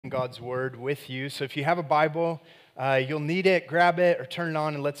God's Word with you. So if you have a Bible, you'll need it. Grab it or turn it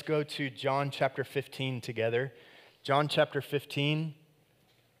on, and let's go to John chapter 15 together. John chapter 15.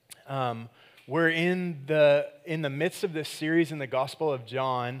 We're in the midst of this series in the Gospel of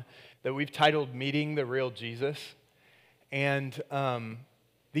John that we've titled Meeting the Real Jesus. And the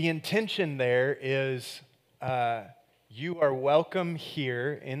intention there is you are welcome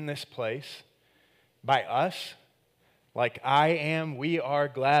here in this place by us. Like I am, we are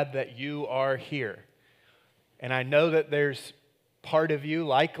glad that you are here. And I know that there's part of you,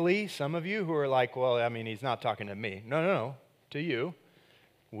 likely some of you, who are like, well, I mean, he's not talking to me. No, to you.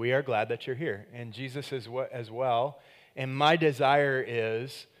 We are glad that you're here. And Jesus is as well. And my desire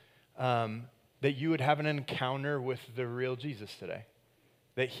is that you would have an encounter with the real Jesus today.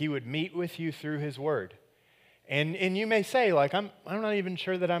 That he would meet with you through his word. And you may say, like, I'm not even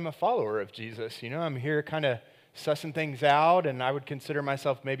sure that I'm a follower of Jesus. You know, I'm here kind of sussing things out, and I would consider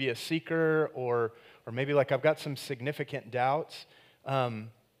myself maybe a seeker, or maybe like I've got some significant doubts.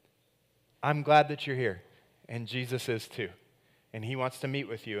 I'm glad that you're here, and Jesus is too, and he wants to meet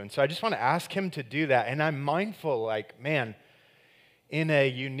with you. And so I just want to ask him to do that. And I'm mindful, like, man, in a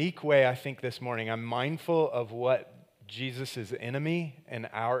unique way, I think this morning, I'm mindful of what Jesus' enemy and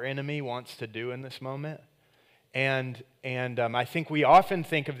our enemy wants to do in this moment. And I think we often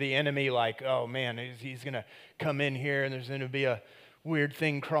think of the enemy like, oh man, he's going to come in here and there's going to be a weird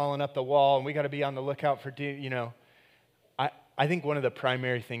thing crawling up the wall and we got to be on the lookout for, I think one of the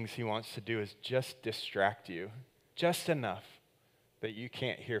primary things he wants to do is just distract you, just enough that you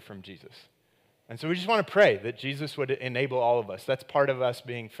can't hear from Jesus. And so we just want to pray that Jesus would enable all of us. That's part of us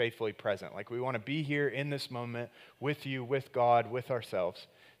being faithfully present. Like we want to be here in this moment with you, with God, with ourselves.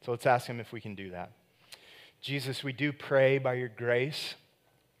 So let's ask him if we can do that. Jesus, we do pray by your grace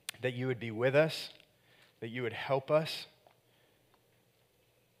that you would be with us, that you would help us.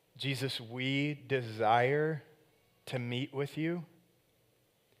 Jesus, we desire to meet with you,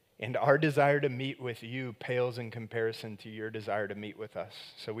 and our desire to meet with you pales in comparison to your desire to meet with us.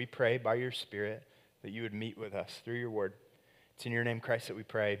 So we pray by your Spirit that you would meet with us through your word. It's in your name, Christ, that we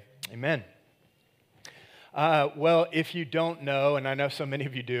pray. Amen. Well, if you don't know, and I know so many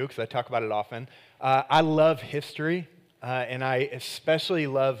of you do because I talk about it often, I love history, and I especially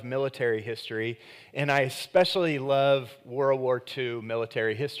love military history, and I especially love World War II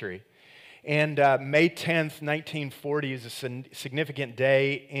military history. And May 10th, 1940 is a significant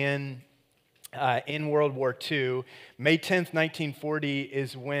day in World War II. May 10th, 1940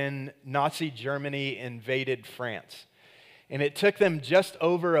 is when Nazi Germany invaded France. And it took them just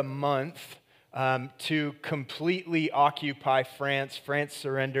over a month to completely occupy France. France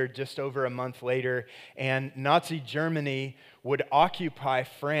surrendered just over a month later, and Nazi Germany would occupy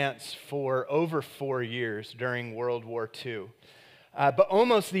France for over 4 years during World War II. But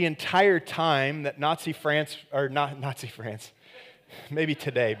almost the entire time that Nazi France, maybe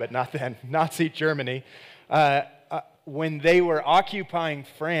today, but not then, Nazi Germany, when they were occupying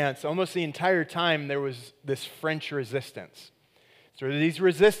France, almost the entire time there was this French resistance. So these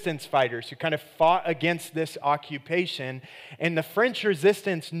resistance fighters who kind of fought against this occupation, and the French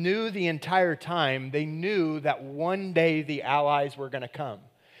resistance knew the entire time, they knew that one day the Allies were going to come.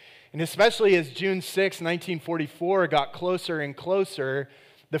 And especially as June 6, 1944 got closer and closer,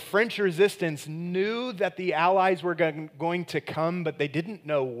 the French resistance knew that the Allies were going to come, but they didn't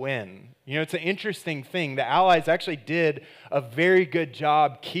know when. You know, it's an interesting thing. The Allies actually did a very good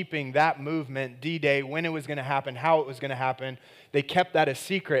job keeping that movement, D-Day, when it was going to happen, how it was going to happen. They kept that a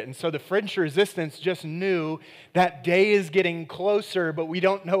secret. And so the French resistance just knew that day is getting closer, but we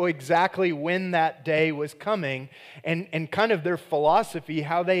don't know exactly when that day was coming. And kind of their philosophy,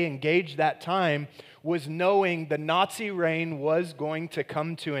 how they engaged that time, was knowing the Nazi reign was going to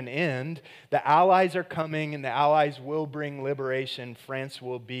come to an end. The Allies are coming, and the Allies will bring liberation. France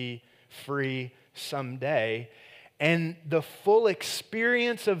will be free someday. And the full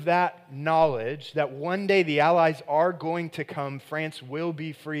experience of that knowledge, that one day the Allies are going to come, France will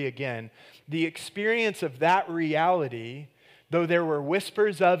be free again, the experience of that reality, though there were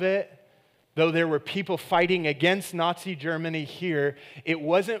whispers of it, though there were people fighting against Nazi Germany here, it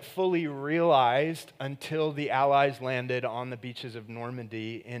wasn't fully realized until the Allies landed on the beaches of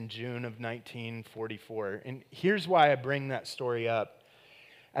Normandy in June of 1944. And here's why I bring that story up.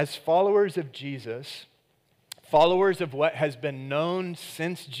 As followers of Jesus, Followers of what has been known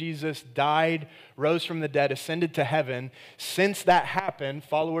since Jesus died, rose from the dead, ascended to heaven. Since that happened,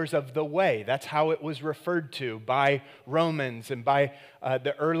 followers of the way. That's how it was referred to by Romans and by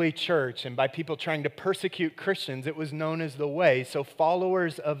the early church and by people trying to persecute Christians. It was known as the way. So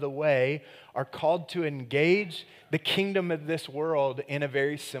followers of the way are called to engage the kingdom of this world in a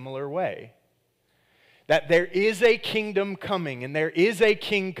very similar way. That there is a kingdom coming, and there is a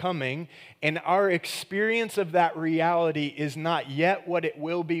king coming, and our experience of that reality is not yet what it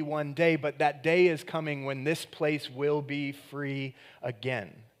will be one day, but that day is coming when this place will be free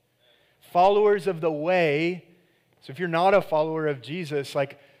again. Followers of the way, so if you're not a follower of Jesus,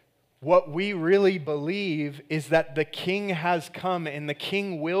 like what we really believe is that the king has come and the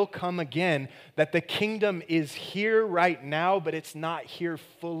king will come again, that the kingdom is here right now, but it's not here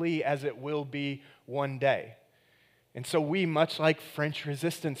fully as it will be one day. And so we, much like French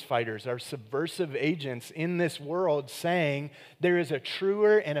resistance fighters, are subversive agents in this world saying there is a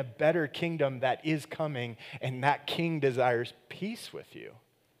truer and a better kingdom that is coming, and that king desires peace with you.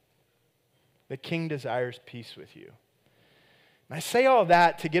 The king desires peace with you. And I say all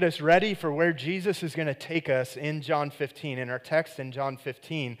that to get us ready for where Jesus is going to take us in John 15. In our text in John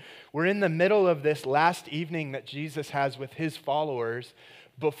 15, we're in the middle of this last evening that Jesus has with his followers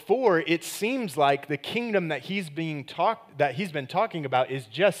before it seems like the kingdom that he's been talking about is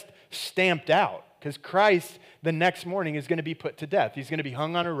just stamped out. Because Christ, the next morning, is going to be put to death. He's going to be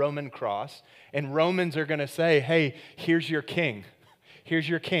hung on a Roman cross, and Romans are going to say, hey, here's your king. Here's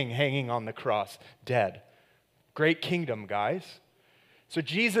your king hanging on the cross, dead. Great kingdom, guys. So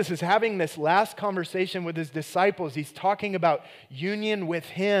Jesus is having this last conversation with his disciples. He's talking about union with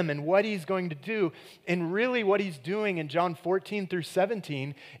him and what he's going to do. And really what he's doing in John 14 through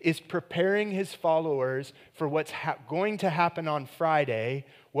 17 is preparing his followers for what's going to happen on Friday,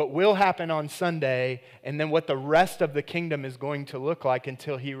 what will happen on Sunday, and then what the rest of the kingdom is going to look like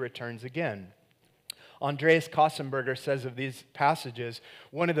until he returns again. Andreas Kossenberger says of these passages,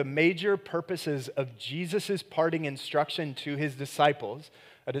 one of the major purposes of Jesus' parting instruction to his disciples,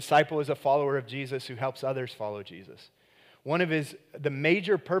 a disciple is a follower of Jesus who helps others follow Jesus. One of the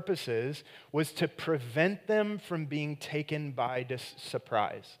major purposes was to prevent them from being taken by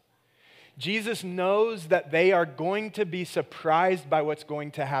surprise. Jesus knows that they are going to be surprised by what's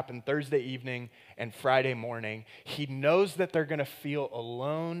going to happen Thursday evening and Friday morning. He knows that they're going to feel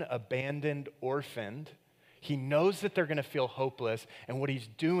alone, abandoned, orphaned. He knows that they're going to feel hopeless. And what he's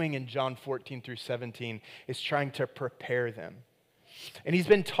doing in John 14 through 17 is trying to prepare them. And he's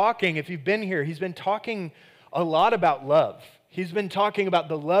been talking, if you've been here, he's been talking a lot about love. He's been talking about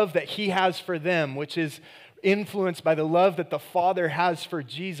the love that he has for them, which is influenced by the love that the Father has for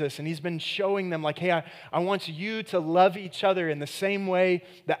Jesus. And he's been showing them like, hey, I want you to love each other in the same way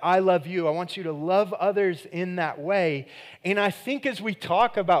that I love you. I want you to love others in that way. And I think as we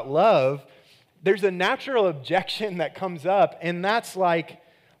talk about love, there's a natural objection that comes up, and that's like,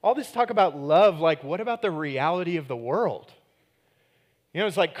 all this talk about love, like, what about the reality of the world? You know,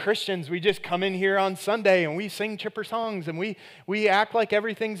 it's like Christians, we just come in here on Sunday and we sing chipper songs and we act like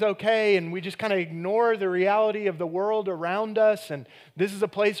everything's okay and we just kind of ignore the reality of the world around us. And this is a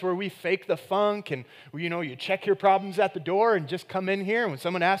place where we fake the funk and, you know, you check your problems at the door and just come in here. And when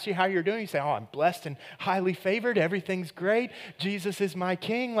someone asks you how you're doing, you say, oh, I'm blessed and highly favored. Everything's great. Jesus is my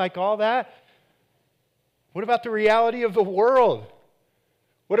king, like all that. What about the reality of the world?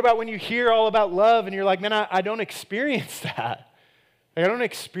 What about when you hear all about love and you're like, man, I don't experience that. I don't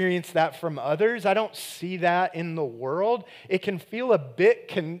experience that from others. I don't see that in the world. It can feel a bit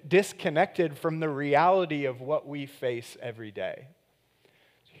disconnected from the reality of what we face every day.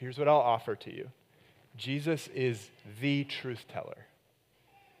 Here's what I'll offer to you. Jesus is the truth teller.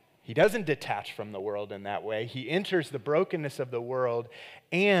 He doesn't detach from the world in that way. He enters the brokenness of the world,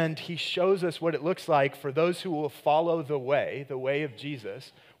 and he shows us what it looks like for those who will follow the way of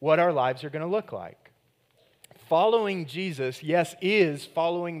Jesus, what our lives are going to look like. Following Jesus, yes, is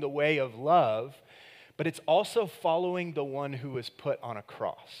following the way of love, but it's also following the one who was put on a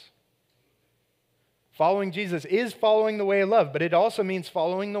cross. Following Jesus is following the way of love, but it also means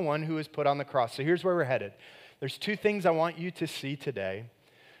following the one who was put on the cross. So here's where we're headed. There's two things I want you to see today.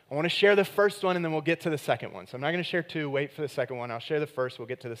 I want to share the first one, and then we'll get to the second one. So I'm not going to share two. Wait for the second one. I'll share the first. We'll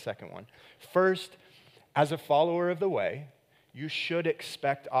get to the second one. First, as a follower of the way, you should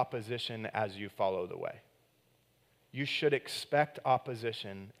expect opposition as you follow the way. You should expect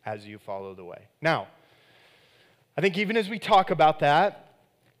opposition as you follow the way. Now, I think even as we talk about that,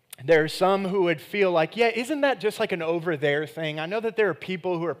 there are some who would feel like, yeah, isn't that just like an over there thing? I know that there are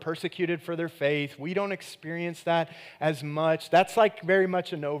people who are persecuted for their faith. We don't experience that as much. That's like very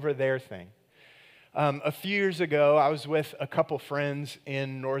much an over there thing. A few years ago, I was with a couple friends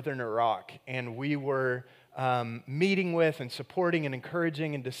in northern Iraq, and we were meeting with and supporting and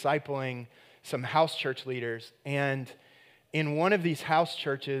encouraging and discipling some house church leaders. And in one of these house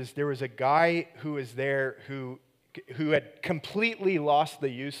churches, there was a guy who was there who had completely lost the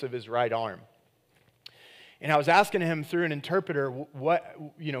use of his right arm. And I was asking him through an interpreter, what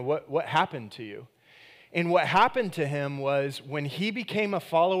happened to you? And what happened to him was when he became a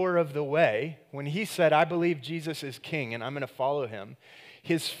follower of the way, when he said, I believe Jesus is king and I'm going to follow him,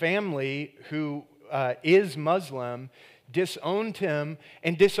 his family, who is Muslim, disowned him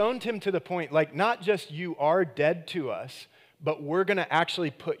to the point, like, not just you are dead to us, but we're going to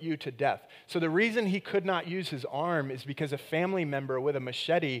actually put you to death. So the reason he could not use his arm is because a family member with a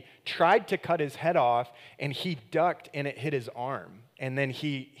machete tried to cut his head off, and he ducked and it hit his arm, and then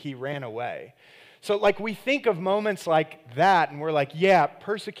he ran away. So like we think of moments like that and we're like, yeah,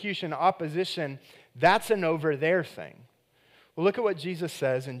 persecution, opposition, that's an over there thing. Well, look at what Jesus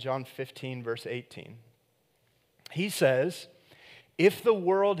says in John 15, verse 18. He says, if the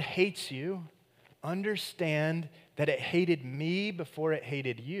world hates you, understand that it hated me before it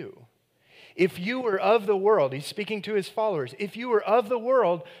hated you. If you were of the world, he's speaking to his followers, if you were of the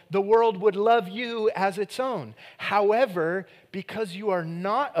world would love you as its own. However, because you are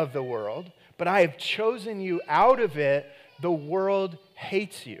not of the world, but I have chosen you out of it, the world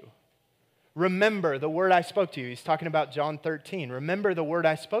hates you. Remember the word I spoke to you. He's talking about John 13. Remember the word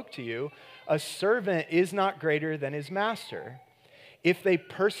I spoke to you. A servant is not greater than his master. If they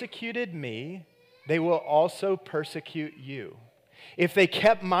persecuted me, they will also persecute you. If they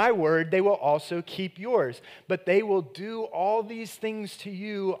kept my word, they will also keep yours. But they will do all these things to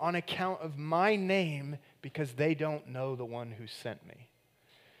you on account of my name, because they don't know the one who sent me.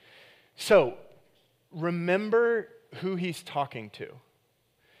 So, remember who he's talking to.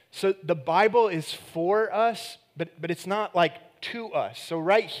 So, the Bible is for us, but it's not like to us. So,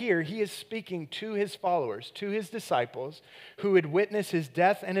 right here, he is speaking to his followers, to his disciples, who would witness his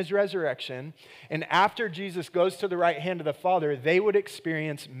death and his resurrection. And after Jesus goes to the right hand of the Father, they would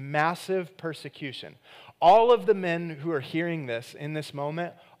experience massive persecution. All of the men who are hearing this in this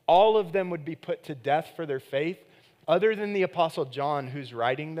moment, all of them would be put to death for their faith, other than the Apostle John, who's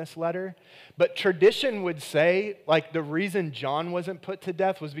writing this letter. But tradition would say, like, the reason John wasn't put to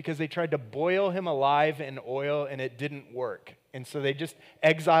death was because they tried to boil him alive in oil and it didn't work. And so they just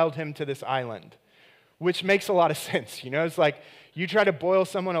exiled him to this island, which makes a lot of sense. You know, it's like you try to boil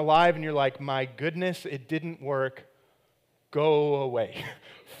someone alive and you're like, my goodness, it didn't work. Go away.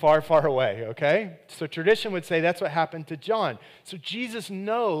 Far, far away, okay? So tradition would say that's what happened to John. So Jesus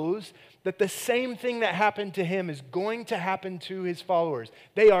knows that the same thing that happened to him is going to happen to his followers.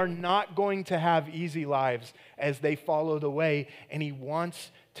 They are not going to have easy lives as they follow the way, and he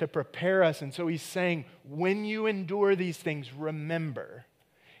wants to prepare us. And so he's saying, when you endure these things, remember,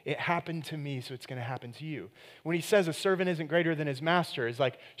 it happened to me, so it's going to happen to you. When he says a servant isn't greater than his master, it's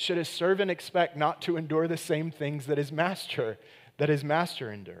like, should a servant expect not to endure the same things that his master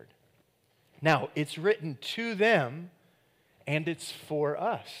endured? Now, it's written to them, and it's for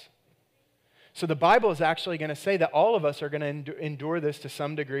us. So the Bible is actually going to say that all of us are going to endure this to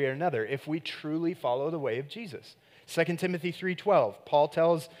some degree or another if we truly follow the way of Jesus. 2 Timothy 3:12, Paul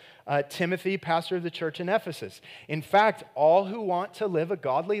tells Timothy, pastor of the church in Ephesus, in fact, all who want to live a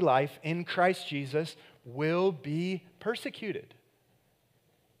godly life in Christ Jesus will be persecuted.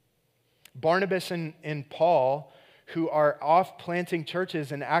 Barnabas and Paul, who are off planting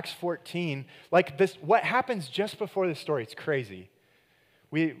churches in Acts 14, like this, what happens just before this story, it's crazy.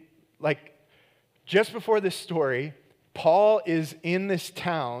 Just before this story, Paul is in this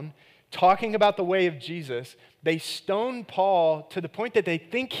town talking about the way of Jesus. They stone Paul to the point that they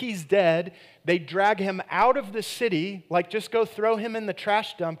think he's dead. They drag him out of the city, like just go throw him in the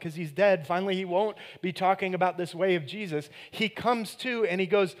trash dump because he's dead. Finally, he won't be talking about this way of Jesus. He comes to and he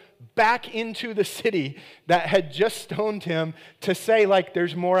goes back into the city that had just stoned him to say, like,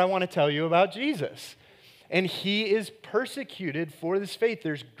 there's more I want to tell you about Jesus. And he is persecuted for this faith.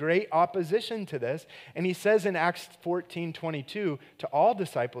 There's great opposition to this. And he says in Acts 14:22 to all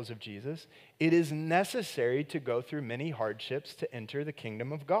disciples of Jesus, it is necessary to go through many hardships to enter the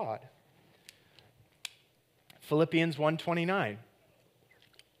kingdom of God. Philippians 1:29.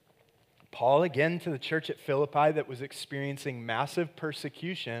 Paul, again, to the church at Philippi that was experiencing massive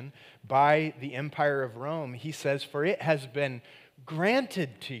persecution by the empire of Rome, he says, for it has been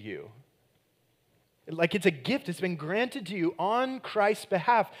granted to you. Like it's a gift. It's been granted to you on Christ's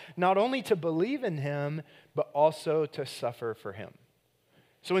behalf, not only to believe in him, but also to suffer for him.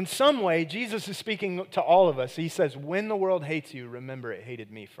 So in some way, Jesus is speaking to all of us. He says, when the world hates you, remember it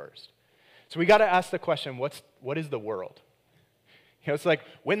hated me first. So we got to ask the question, what is the world? It's like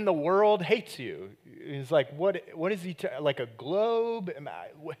when the world hates you. It's like what is he like a globe?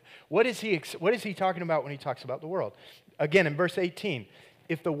 What is he talking about when he talks about the world? Again, in verse 18,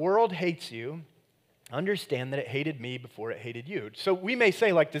 if the world hates you, understand that it hated me before it hated you. So we may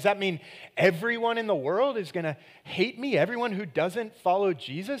say, like, does that mean everyone in the world is going to hate me? Everyone who doesn't follow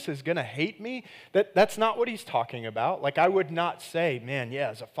Jesus is going to hate me? That's not what he's talking about. Like, I would not say, man, yeah,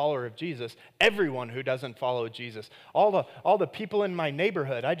 as a follower of Jesus, everyone who doesn't follow Jesus, all the people in my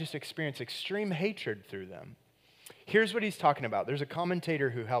neighborhood, I just experience extreme hatred through them. Here's what he's talking about. There's a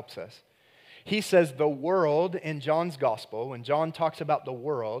commentator who helps us. He says the world in John's gospel, when John talks about the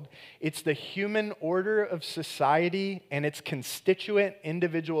world, it's the human order of society and its constituent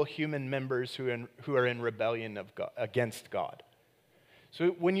individual human members who are in rebellion against God.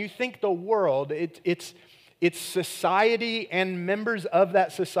 So when you think the world, it's society and members of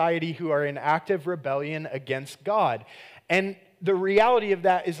that society who are in active rebellion against God. And the reality of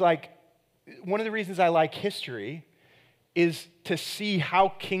that is, like, one of the reasons I like history is to see how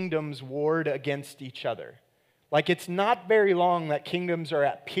kingdoms warred against each other. Like, it's not very long that kingdoms are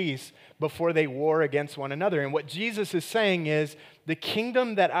at peace before they war against one another. And what Jesus is saying is, the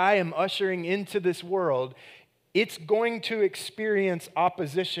kingdom that I am ushering into this world, it's going to experience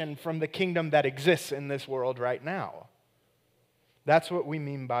opposition from the kingdom that exists in this world right now. That's what we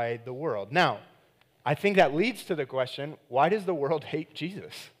mean by the world. Now, I think that leads to the question, why does the world hate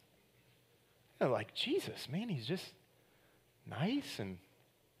Jesus? Like, Jesus, man, he's just nice and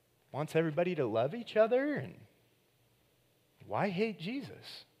wants everybody to love each other, and why hate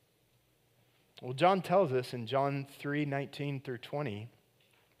Jesus? Well, John tells us in John 3:19 through 20,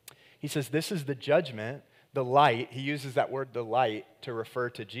 he says, this is the judgment, the light. He uses that word, the light, to refer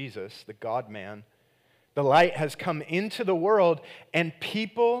to Jesus, the God-man. The light has come into the world, and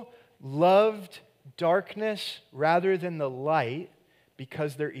people loved darkness rather than the light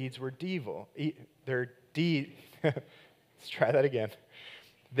because their deeds were evil. Let's try that again.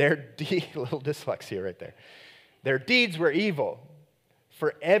 Little dyslexia right there. Their deeds were evil.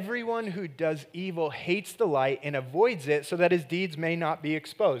 For everyone who does evil hates the light and avoids it so that his deeds may not be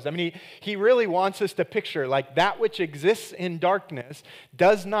exposed. I mean, he really wants us to picture, like, that which exists in darkness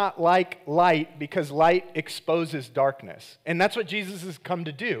does not like light because light exposes darkness. And that's what Jesus has come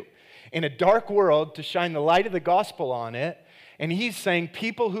to do. In a dark world, to shine the light of the gospel on it. And he's saying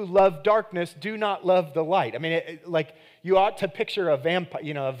people who love darkness do not love the light. I mean, like, you ought to picture a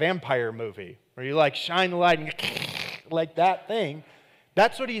vampire movie where you, like, shine the light and like that thing.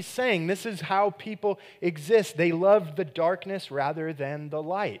 That's what he's saying. This is how people exist. They love the darkness rather than the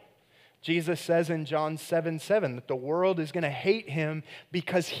light. Jesus says in John 7:7 that the world is going to hate him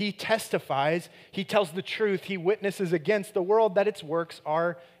because he testifies, he tells the truth, he witnesses against the world that its works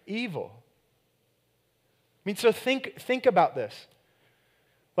are evil. I mean, so think about this.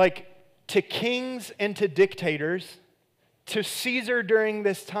 Like, to kings and to dictators, to Caesar during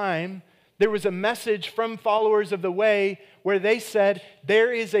this time, there was a message from followers of the way where they said,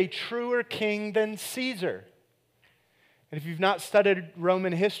 there is a truer king than Caesar. And if you've not studied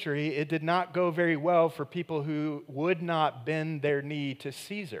Roman history, it did not go very well for people who would not bend their knee to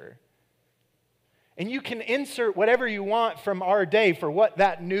Caesar. And you can insert whatever you want from our day for what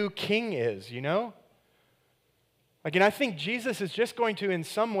that new king is, you know? Like, and I think Jesus is just going to, in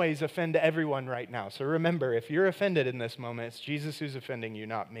some ways, offend everyone right now. So remember, if you're offended in this moment, it's Jesus who's offending you,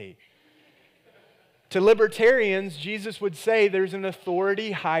 not me. To libertarians, Jesus would say there's an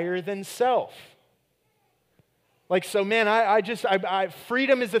authority higher than self. Like, so man,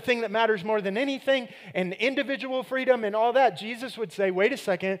 freedom is the thing that matters more than anything, and individual freedom and all that. Jesus would say, wait a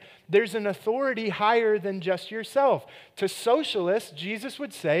second, there's an authority higher than just yourself. To socialists, Jesus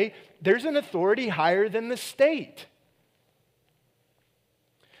would say, there's an authority higher than the state.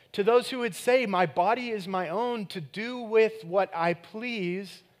 To those who would say, my body is my own to do with what I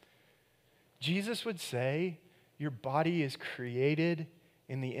please, Jesus would say, your body is created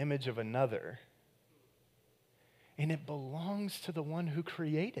in the image of another. And it belongs to the one who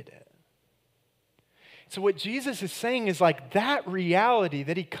created it. So what Jesus is saying is, like, that reality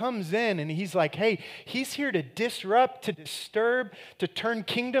that he comes in and he's like, hey, he's here to disrupt, to disturb, to turn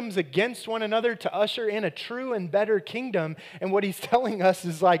kingdoms against one another, to usher in a true and better kingdom. And what he's telling us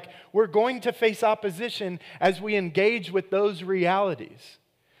is, like, we're going to face opposition as we engage with those realities.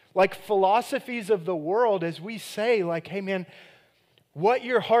 Like philosophies of the world, as we say, like, hey man, what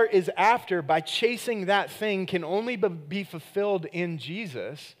your heart is after by chasing that thing can only be fulfilled in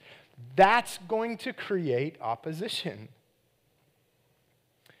Jesus. That's going to create opposition.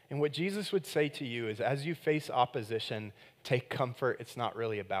 And what Jesus would say to you is, as you face opposition, take comfort, it's not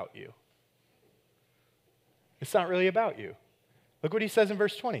really about you. It's not really about you. Look what he says in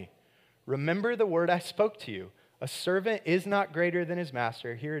verse 20. Remember the word I spoke to you. A servant is not greater than his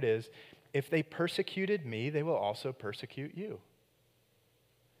master. Here it is. If they persecuted me, they will also persecute you.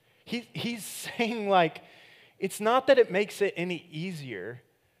 He's saying, like, it's not that it makes it any easier,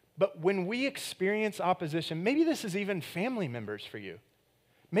 but when we experience opposition, maybe this is even family members for you.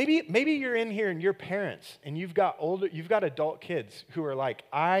 Maybe you're in here and you're parents and you've got adult kids who are like,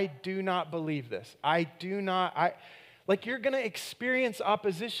 I do not believe this. Like you're going to experience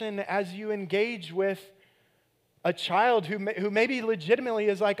opposition as you engage with a child who maybe legitimately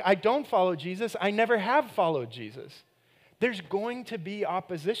is like, I don't follow Jesus. I never have followed Jesus. There's going to be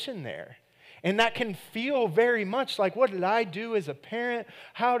opposition there. And that can feel very much like, what did I do as a parent?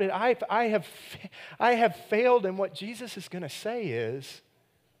 How did I have failed? And what Jesus is going to say is,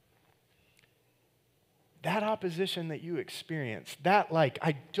 that opposition that you experience, that like,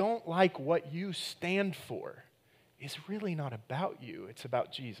 I don't like what you stand for, is really not about you. It's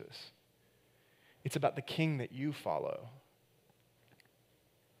about Jesus. It's about the king that you follow.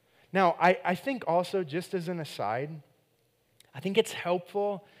 Now, I think also, just as an aside, I think it's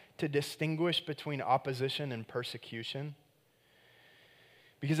helpful to distinguish between opposition and persecution.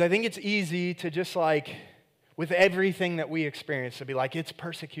 Because I think it's easy to just like, with everything that we experience, to be like, it's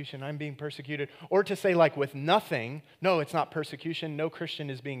persecution, I'm being persecuted. Or to say like, with nothing, no, it's not persecution, no Christian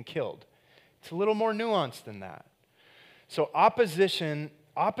is being killed. It's a little more nuanced than that. So opposition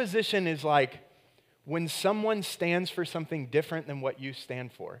is like when someone stands for something different than what you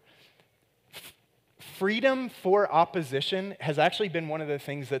stand for. Freedom for opposition has actually been one of the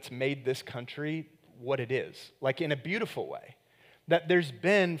things that's made this country what it is, like in a beautiful way. That there's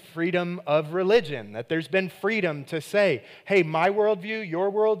been freedom of religion, that there's been freedom to say, hey, my worldview,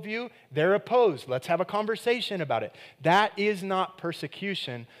 your worldview, they're opposed. Let's have a conversation about it. That is not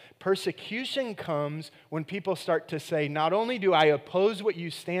persecution. Persecution comes when people start to say, not only do I oppose what you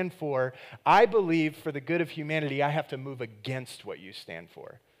stand for, I believe for the good of humanity, I have to move against what you stand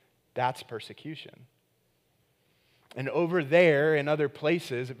for. That's persecution. And over there, in other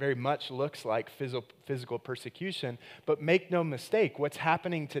places, it very much looks like physical persecution. But make no mistake, what's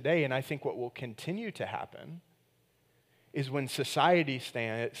happening today, and I think what will continue to happen, is when society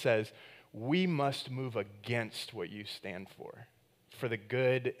says, we must move against what you stand for the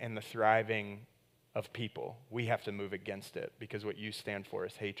good and the thriving of people. We have to move against it because what you stand for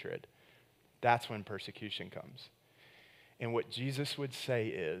is hatred. That's when persecution comes. And what Jesus would say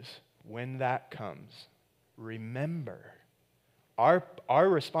is, when that comes, remember, our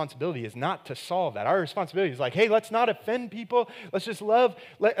responsibility is not to solve that. Our responsibility is like, hey, let's not offend people. Let's just love.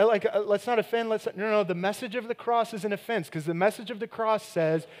 Let's not offend. No. The message of the cross is an offense because the message of the cross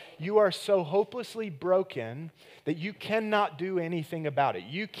says you are so hopelessly broken that you cannot do anything about it.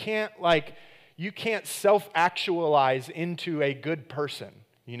 You can't self-actualize into a good person.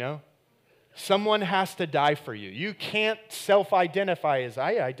 You know. Someone has to die for you. You can't self-identify as,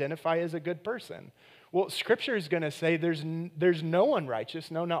 I identify as a good person. Well, Scripture is going to say there's no one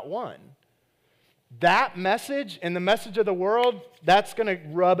righteous, no, not one. That message and the message of the world, that's going to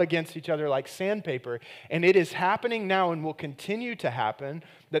rub against each other like sandpaper. And it is happening now and will continue to happen,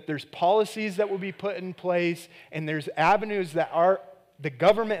 that there's policies that will be put in place and there's avenues that the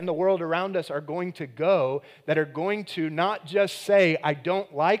government and the world around us are going to go that are going to not just say, I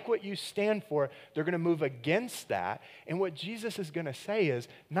don't like what you stand for, they're going to move against that. And what Jesus is going to say is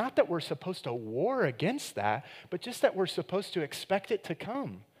not that we're supposed to war against that, but just that we're supposed to expect it to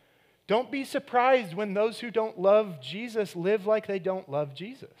come. Don't be surprised when those who don't love Jesus live like they don't love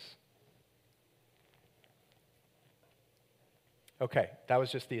Jesus. Okay, that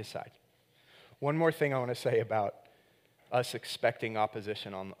was just the aside. One more thing I want to say about us expecting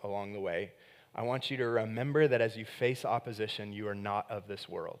opposition along the way. I want you to remember that as you face opposition, you are not of this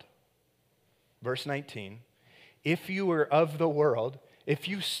world. Verse 19, if you were of the world, if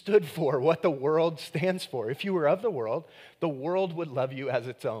you stood for what the world stands for, if you were of the world would love you as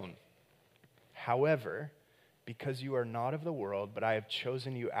its own. However, because you are not of the world, but I have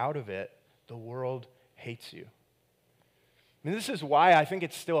chosen you out of it, the world hates you. And this is why I think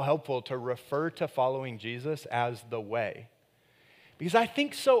it's still helpful to refer to following Jesus as the way. Because I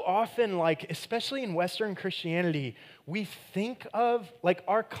think so often, especially in Western Christianity, we think of,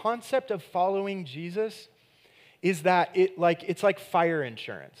 our concept of following Jesus is that it's like fire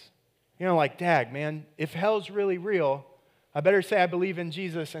insurance. You know, dag, man, if hell's really real, I better say I believe in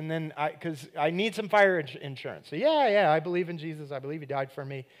Jesus, and then because I need some fire insurance. So yeah, I believe in Jesus. I believe he died for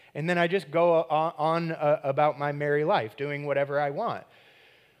me. And then I just go on about my merry life, doing whatever I want.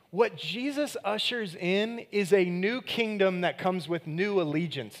 What Jesus ushers in is a new kingdom that comes with new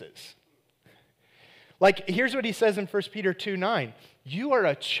allegiances. Like, here's what he says in 1 Peter 2:9. You are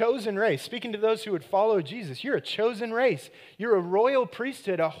a chosen race. Speaking to those who would follow Jesus, you're a chosen race. You're a royal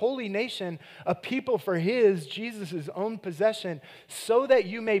priesthood, a holy nation, a people for his, Jesus' own possession, so that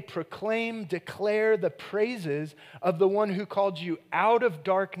you may proclaim, declare the praises of the one who called you out of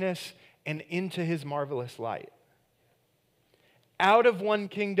darkness and into his marvelous light. Out of one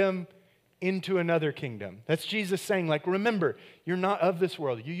kingdom into another kingdom. That's Jesus saying, like, remember, you're not of this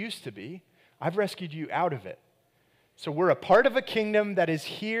world. You used to be. I've rescued you out of it. So we're a part of a kingdom that is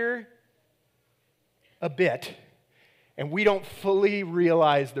here a bit, and we don't fully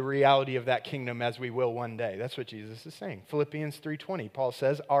realize the reality of that kingdom as we will one day. That's what Jesus is saying. Philippians 3:20, Paul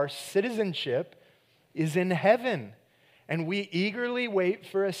says, our citizenship is in heaven, and we eagerly wait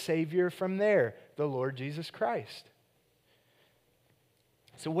for a Savior from there, the Lord Jesus Christ.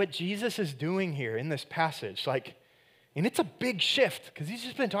 So what Jesus is doing here in this passage, and it's a big shift because he's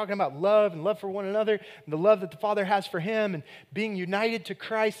just been talking about love and love for one another and the love that the Father has for him and being united to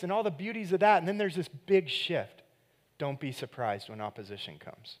Christ and all the beauties of that. And then there's this big shift. Don't be surprised when opposition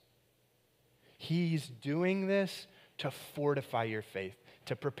comes. He's doing this to fortify your faith,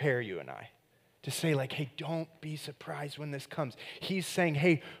 to prepare you and I, to say like, hey, don't be surprised when this comes. He's saying,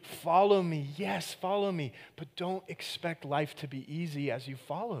 hey, follow me. Yes, follow me, but don't expect life to be easy as you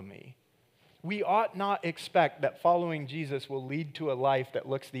follow me. We ought not expect that following Jesus will lead to a life that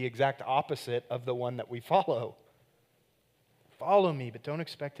looks the exact opposite of the one that we follow. Follow me, but don't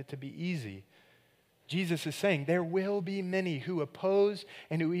expect it to be easy. Jesus is saying there will be many who oppose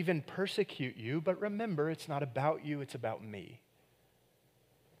and who even persecute you, but remember, it's not about you, it's about me.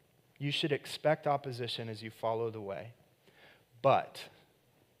 You should expect opposition as you follow the way. But,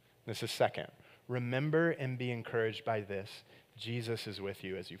 this is second, remember and be encouraged by this. Jesus is with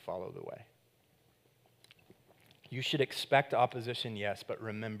you as you follow the way. You should expect opposition, yes, but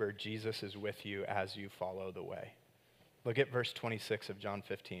remember, Jesus is with you as you follow the way. Look at verse 26 of John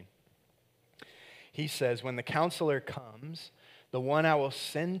 15. He says, when the counselor comes, the one I will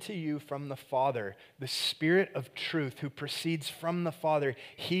send to you from the Father, the Spirit of truth who proceeds from the Father,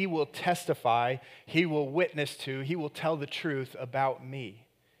 he will testify, he will witness to, he will tell the truth about me.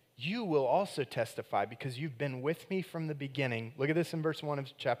 You will also testify because you've been with me from the beginning. Look at this in verse 1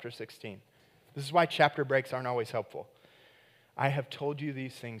 of chapter 16. This is why chapter breaks aren't always helpful. I have told you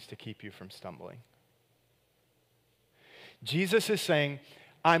these things to keep you from stumbling. Jesus is saying,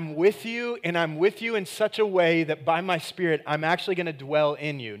 I'm with you, and I'm with you in such a way that by my Spirit, I'm actually going to dwell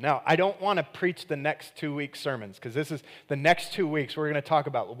in you. Now, I don't want to preach the next 2-week sermons, because this is the next 2 weeks we're going to talk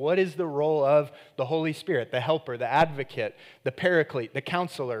about what is the role of the Holy Spirit, the helper, the advocate, the paraclete, the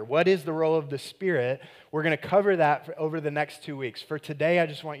counselor. What is the role of the Spirit? We're going to cover that over the next 2 weeks. For today, I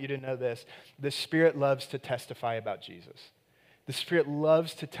just want you to know this. The Spirit loves to testify about Jesus. The Spirit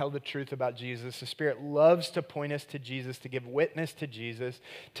loves to tell the truth about Jesus. The Spirit loves to point us to Jesus, to give witness to Jesus,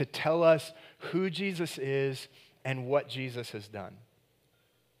 to tell us who Jesus is and what Jesus has done.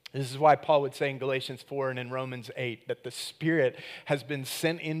 This is why Paul would say in Galatians 4 and in Romans 8 that the Spirit has been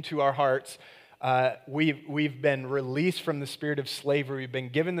sent into our hearts. We've been released from the spirit of slavery. We've been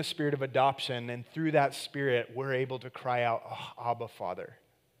given the spirit of adoption, and through that Spirit, we're able to cry out, oh, Abba, Father.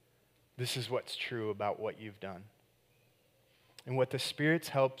 This is what's true about what you've done. And what the Spirit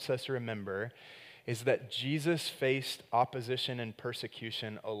helps us remember is that Jesus faced opposition and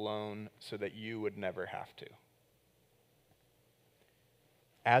persecution alone so that you would never have to.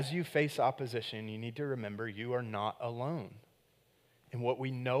 As you face opposition, you need to remember you are not alone. And what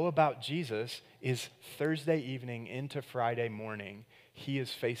we know about Jesus is Thursday evening into Friday morning, he is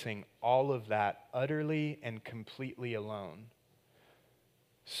facing all of that utterly and completely alone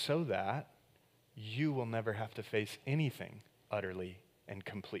so that you will never have to face anything utterly and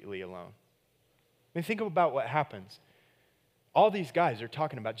completely alone. I mean, think about what happens. All these guys are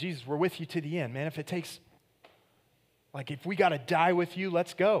talking about, Jesus, we're with you to the end. Man, if it takes, if we got to die with you,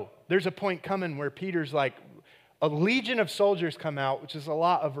 let's go. There's a point coming where Peter's like, a legion of soldiers come out, which is a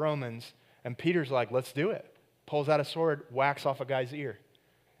lot of Romans, and Peter's like, let's do it. Pulls out a sword, whacks off a guy's ear.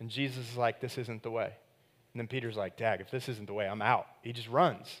 And Jesus is like, this isn't the way. And then Peter's like, dag, if this isn't the way, I'm out. He just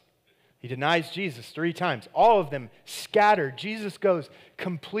runs. He denies Jesus 3 times. All of them scattered. Jesus goes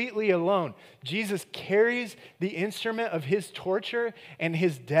completely alone. Jesus carries the instrument of his torture and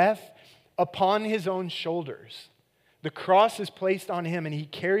his death upon his own shoulders. The cross is placed on him, and he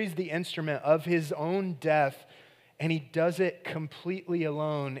carries the instrument of his own death, and he does it completely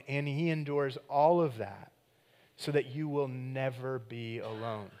alone, and he endures all of that so that you will never be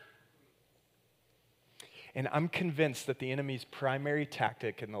alone. And I'm convinced that the enemy's primary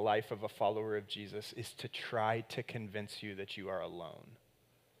tactic in the life of a follower of Jesus is to try to convince you that you are alone.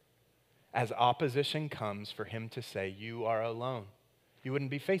 as opposition comes for him to say, you are alone. You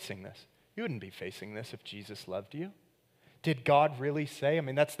wouldn't be facing this. You wouldn't be facing this if Jesus loved you. Did God really say? I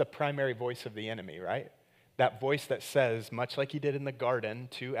mean, that's the primary voice of the enemy, right? That voice that says, much like he did in the garden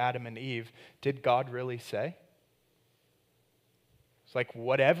to Adam and Eve, did God really say? It's like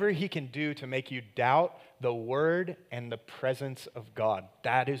whatever he can do to make you doubt the word and the presence of God,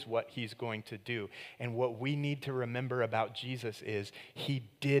 that is what he's going to do. And what we need to remember about Jesus is he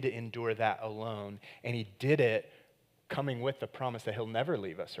did endure that alone, and he did it coming with the promise that he'll never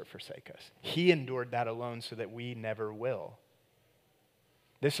leave us or forsake us. He endured that alone so that we never will.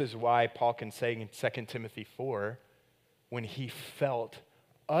 This is why Paul can say in 2 Timothy 4, when he felt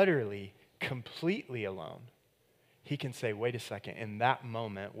utterly, completely alone, he can say, wait a second, in that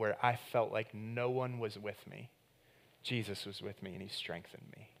moment where I felt like no one was with me, Jesus was with me and he strengthened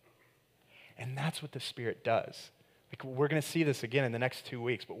me. And that's what the Spirit does. Like, we're going to see this again in the next 2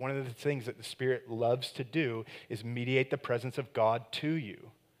 weeks, but one of the things that the Spirit loves to do is mediate the presence of God to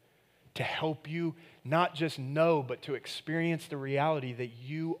you, to help you not just know, but to experience the reality that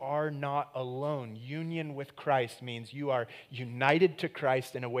you are not alone. Union with Christ means you are united to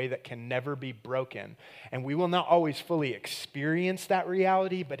Christ in a way that can never be broken. And we will not always fully experience that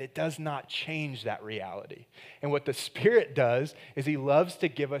reality, but it does not change that reality. And what the Spirit does is he loves to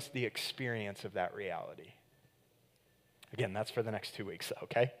give us the experience of that reality. Again, that's for the next 2 weeks,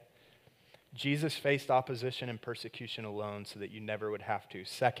 okay? Jesus faced opposition and persecution alone so that you never would have to.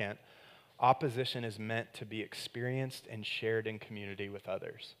 Second, opposition is meant to be experienced and shared in community with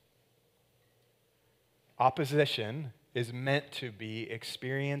others. Opposition is meant to be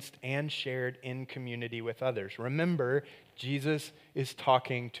experienced and shared in community with others. Remember, Jesus is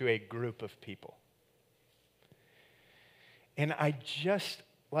talking to a group of people. And I just,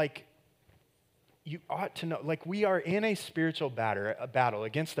 you ought to know, we are in a spiritual battle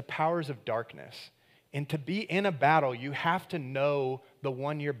against the powers of darkness. And to be in a battle, you have to know the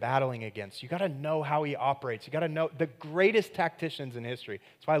one you're battling against. You got to know how he operates. You got to know the greatest tacticians in history.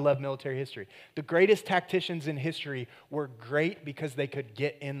 That's why I love military history. The greatest tacticians in history were great because they could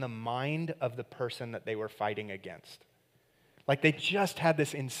get in the mind of the person that they were fighting against. They just had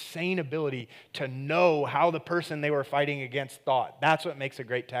this insane ability to know how the person they were fighting against thought. That's what makes a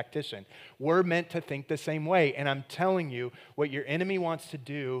great tactician. We're meant to think the same way. And I'm telling you, what your enemy wants to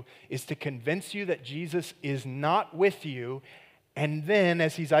do is to convince you that Jesus is not with you. And then,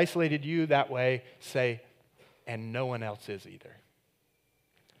 as he's isolated you that way, say, and no one else is either.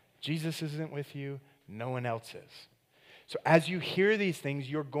 Jesus isn't with you. No one else is. So as you hear these things,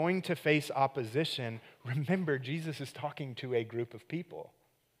 you're going to face opposition. Remember, Jesus is talking to a group of people.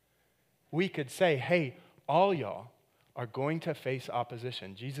 We could say, hey, all y'all are going to face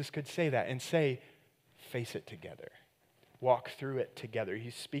opposition. Jesus could say that and say, face it together. Walk through it together.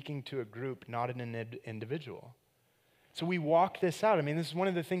 He's speaking to a group, not an individual. So we walk this out. I mean, this is one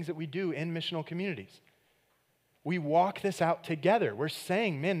of the things that we do in missional communities. We walk this out together. We're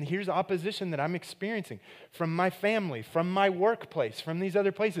saying, man, here's opposition that I'm experiencing from my family, from my workplace, from these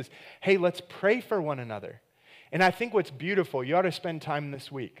other places. Hey, let's pray for one another. And I think what's beautiful, you ought to spend time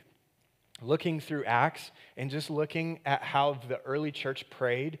this week looking through Acts and just looking at how the early church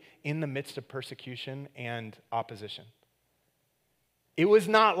prayed in the midst of persecution and opposition. It was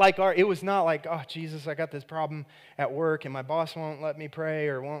not like, oh, Jesus, I got this problem at work and my boss won't let me pray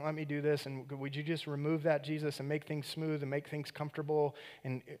or won't let me do this. And would you just remove that, Jesus, and make things smooth and make things comfortable?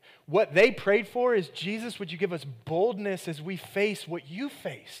 And what they prayed for is, Jesus, would you give us boldness as we face what you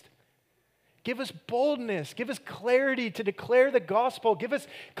faced? Give us boldness. Give us clarity to declare the gospel. Give us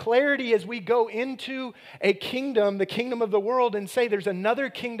clarity as we go into a kingdom, the kingdom of the world, and say there's another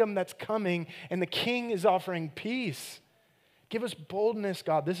kingdom that's coming and the king is offering peace. Give us boldness,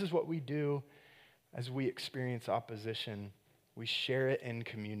 God. This is what we do as we experience opposition. We share it in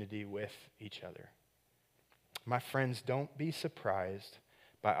community with each other. My friends, don't be surprised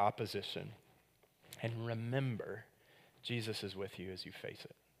by opposition. And remember, Jesus is with you as you face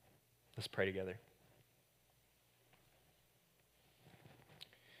it. Let's pray together.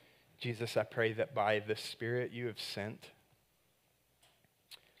 Jesus, I pray that by the Spirit you have sent,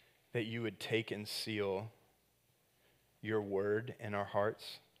 that you would take and seal your word in our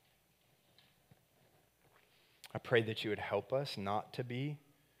hearts. I pray that you would help us not to be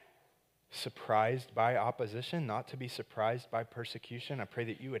surprised by opposition, not to be surprised by persecution. I pray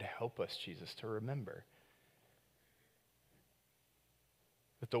that you would help us, Jesus, to remember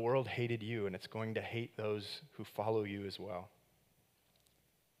that the world hated you and it's going to hate those who follow you as well.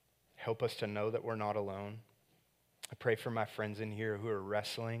 Help us to know that we're not alone. I pray for my friends in here who are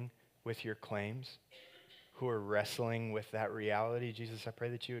wrestling with your claims, who are wrestling with that reality, Jesus, I pray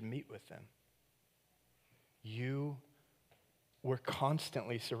that you would meet with them. You were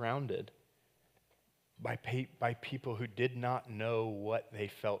constantly surrounded by people who did not know what they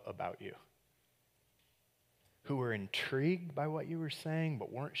felt about you, who were intrigued by what you were saying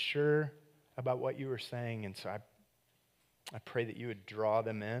but weren't sure about what you were saying. And so I pray that you would draw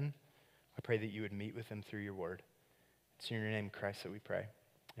them in. I pray that you would meet with them through your word. It's in your name, Christ, that we pray.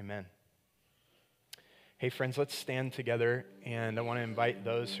 Amen. Hey, friends, let's stand together, and I want to invite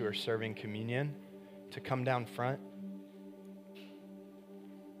those who are serving communion to come down front.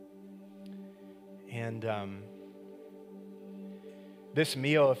 And this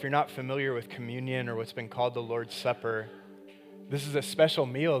meal, if you're not familiar with communion or what's been called the Lord's Supper, this is a special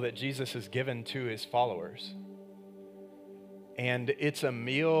meal that Jesus has given to his followers. And it's a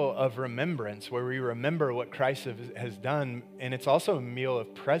meal of remembrance where we remember what Christ has done. And it's also a meal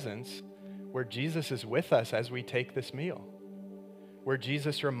of presence where Jesus is with us as we take this meal, where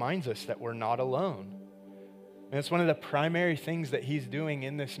Jesus reminds us that we're not alone. And it's one of the primary things that he's doing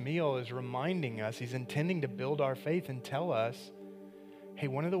in this meal is reminding us, he's intending to build our faith and tell us, hey,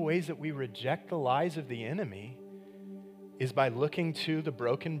 one of the ways that we reject the lies of the enemy is by looking to the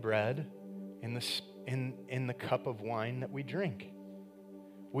broken bread in the cup of wine that we drink.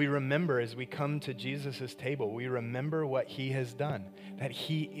 We remember as we come to Jesus' table, we remember what he has done, that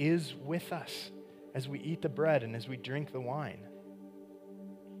he is with us as we eat the bread and as we drink the wine.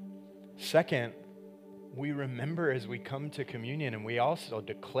 Second, we remember as we come to communion, and we also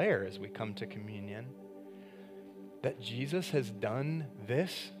declare as we come to communion, that Jesus has done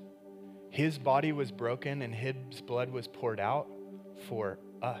this. His body was broken and his blood was poured out for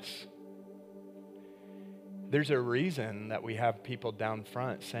us. There's a reason that we have people down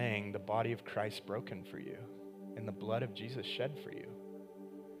front saying the body of Christ broken for you and the blood of Jesus shed for you.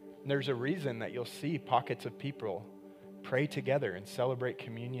 And there's a reason that you'll see pockets of people pray together and celebrate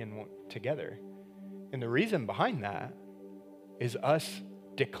communion together. And the reason behind that is us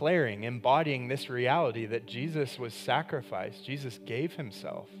declaring, embodying this reality that Jesus was sacrificed. Jesus gave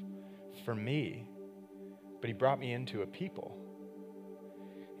himself for me, but he brought me into a people.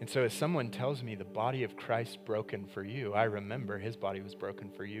 And so as someone tells me the body of Christ broken for you, I remember his body was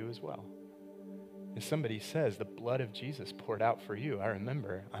broken for you as well. As somebody says the blood of Jesus poured out for you, I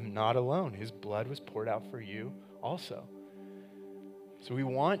remember I'm not alone. His blood was poured out for you also. So we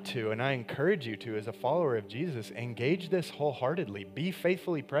want to, and I encourage you to, as a follower of Jesus, engage this wholeheartedly. Be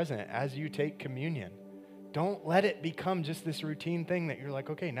faithfully present as you take communion. Don't let it become just this routine thing that you're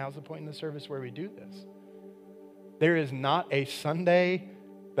like, okay, now's the point in the service where we do this. There is not a Sunday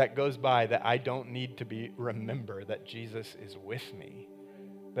that goes by that I don't need to remember that Jesus is with me,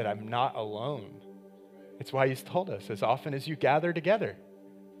 that I'm not alone. It's why he's told us, as often as you gather together,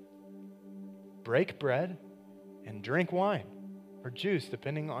 break bread and drink wine or juice,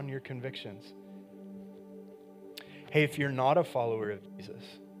 depending on your convictions. Hey, if you're not a follower of Jesus,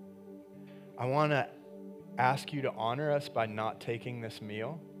 I want to ask you to honor us by not taking this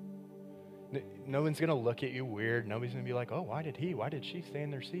meal. No one's going to look at you weird. Nobody's going to be like, oh, why did she stay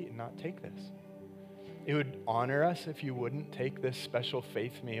in their seat and not take this? It would honor us if you wouldn't take this special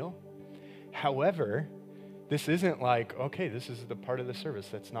faith meal. However, this isn't like, okay, this is the part of the service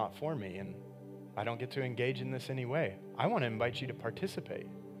that's not for me and I don't get to engage in this anyway. I want to invite you to participate.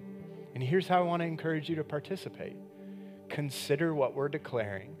 And here's how I want to encourage you to participate. Consider what we're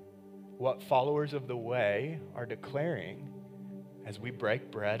declaring, what followers of the way are declaring as we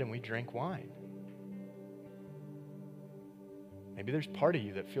break bread and we drink wine. Maybe there's part of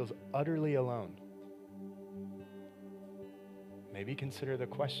you that feels utterly alone. Maybe consider the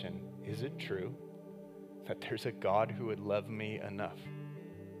question, is it true that there's a God who would love me enough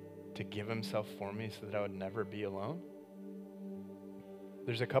to give himself for me so that I would never be alone?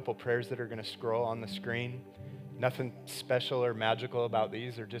 There's a couple prayers that are going to scroll on the screen. Nothing special or magical about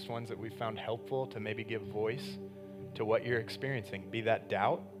these. They're just ones that we found helpful to maybe give voice to what you're experiencing, be that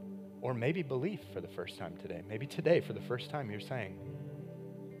doubt or maybe belief for the first time today. Maybe today for the first time you're saying,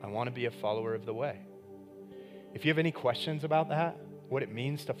 I want to be a follower of the way. If you have any questions about that, what it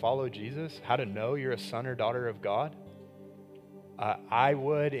means to follow Jesus, how to know you're a son or daughter of God,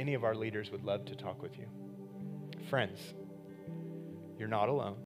 any of our leaders would love to talk with you. Friends, you're not alone.